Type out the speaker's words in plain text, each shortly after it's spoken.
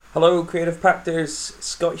Hello, Creative Pactors.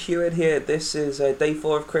 Scott Hewitt here. This is day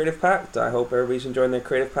 4 of Creative Pact. I hope everybody's enjoying their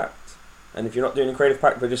Creative Pact. And if you're not doing a Creative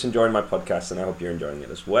Pact, but just enjoying my podcast, then I hope you're enjoying it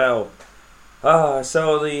as well.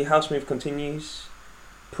 So the house move continues.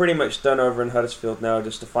 Pretty much done over in Huddersfield now,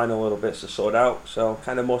 just the final little bits to sort out. So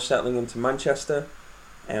kind of more settling into Manchester.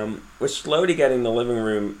 We're slowly getting the living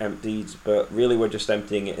room emptied, but really we're just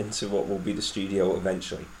emptying it into what will be the studio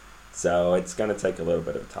eventually. So it's going to take a little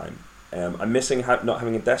bit of time. I'm missing not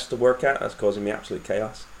having a desk to work at. That's causing me absolute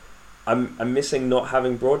chaos. I'm missing not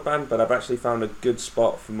having broadband, but I've actually found a good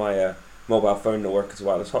spot for my mobile phone to work as a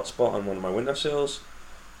wireless hotspot on one of my windowsills,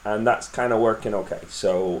 and that's kind of working okay.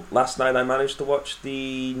 So last night I managed to watch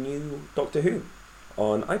the new Doctor Who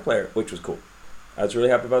on iPlayer, which was cool. I was really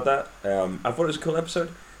happy about that. I thought it was a cool episode.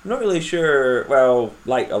 I'm not really sure. Well,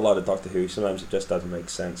 like a lot of Doctor Who, sometimes it just doesn't make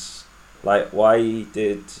sense. Like why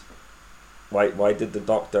did the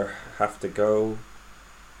Doctor have to go?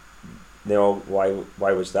 You know,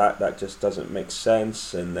 why was that? That just doesn't make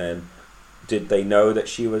sense. And then, did they know that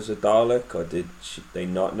she was a Dalek, or did they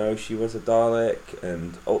not know she was a Dalek?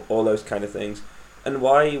 And all those kind of things. And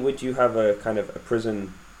why would you have a kind of a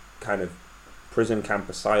prison camp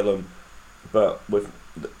asylum, but with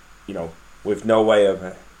no way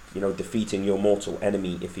of defeating your mortal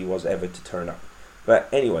enemy if he was ever to turn up? But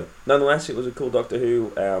anyway, nonetheless, it was a cool Doctor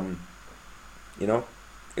Who.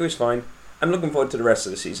 It was fine. I'm looking forward to the rest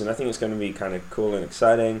of the season. I think it's going to be kind of cool and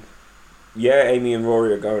exciting. Yeah, Amy and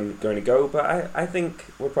Rory are going to go, but I think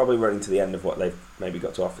we're probably running to the end of what they've maybe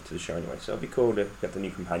got to offer to the show anyway. So it'll be cool to get the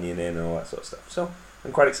new companion in and all that sort of stuff. So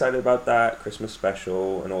I'm quite excited about that, Christmas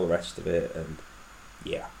special and all the rest of it. And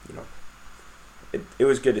yeah, it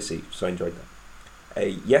was good to see, so I enjoyed that.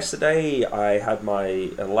 Yesterday I had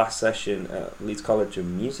my last session at Leeds College of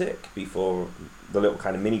Music before the little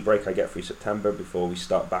kind of mini break I get through September before we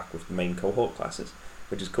start back with the main cohort classes,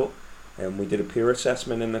 which is cool. And we did a peer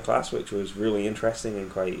assessment in the class, which was really interesting and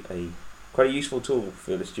quite a useful tool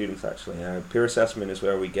for the students actually. Peer assessment is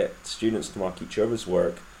where we get students to mark each other's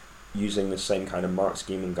work using the same kind of mark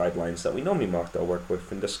scheme and guidelines that we normally mark our work with,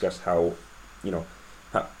 and discuss how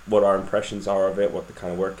what our impressions are of it, what the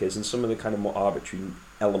kind of work is, and some of the kind of more arbitrary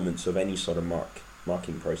elements of any sort of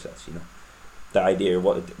marking process. The idea of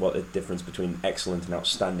what the difference between excellent and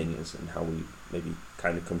outstanding is, and how we maybe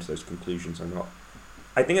kind of come to those conclusions or not.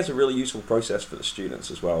 I think it's a really useful process for the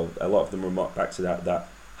students as well. A lot of them remark back to that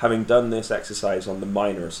having done this exercise on the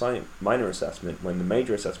minor assessment, when the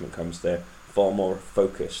major assessment comes, they're far more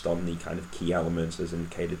focused on the kind of key elements as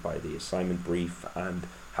indicated by the assignment brief and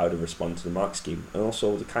how to respond to the mark scheme, and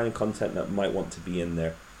also the kind of content that might want to be in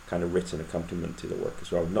their kind of written accompaniment to the work as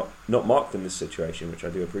well. Not marked in this situation, which I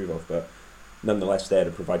do approve of, but nonetheless there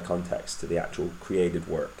to provide context to the actual created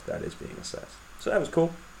work that is being assessed. So that was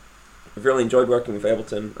cool. I've really enjoyed working with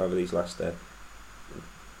Ableton over these last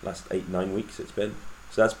 8-9 weeks it's been.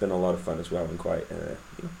 So that's been a lot of fun as well, and quite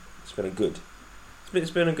it's been a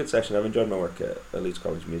good session. I've enjoyed my work at Leeds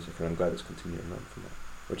College of Music, and I'm glad it's continuing on from that,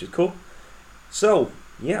 which is cool. So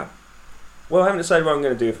yeah, well, I haven't decided what I'm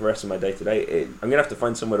going to do for the rest of my day today. I'm going to have to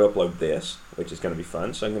find somewhere to upload this, which is going to be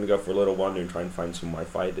fun. So I'm going to go for a little wander and try and find some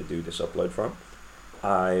Wi-Fi to do this upload from.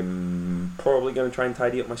 I'm probably going to try and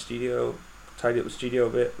tidy up the studio a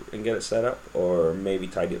bit and get it set up, or maybe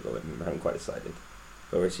tidy up the living room. I haven't quite decided,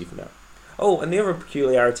 but we'll see for now. Oh, and the other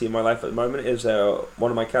peculiarity in my life at the moment is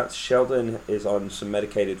one of my cats, Sheldon, is on some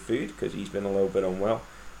medicated food because he's been a little bit unwell.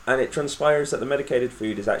 And it transpires that the medicated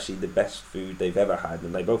food is actually the best food they've ever had,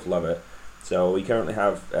 and they both love it. So we currently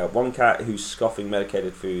have one cat who's scoffing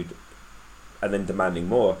medicated food and then demanding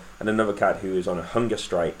more, and another cat who is on a hunger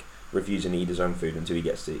strike, refusing to eat his own food until he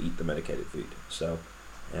gets to eat the medicated food. So,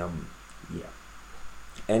 yeah.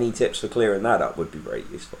 Any tips for clearing that up would be very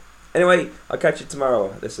useful. Anyway, I'll catch you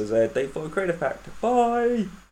tomorrow. This is Day 4 Creative Pact. Bye!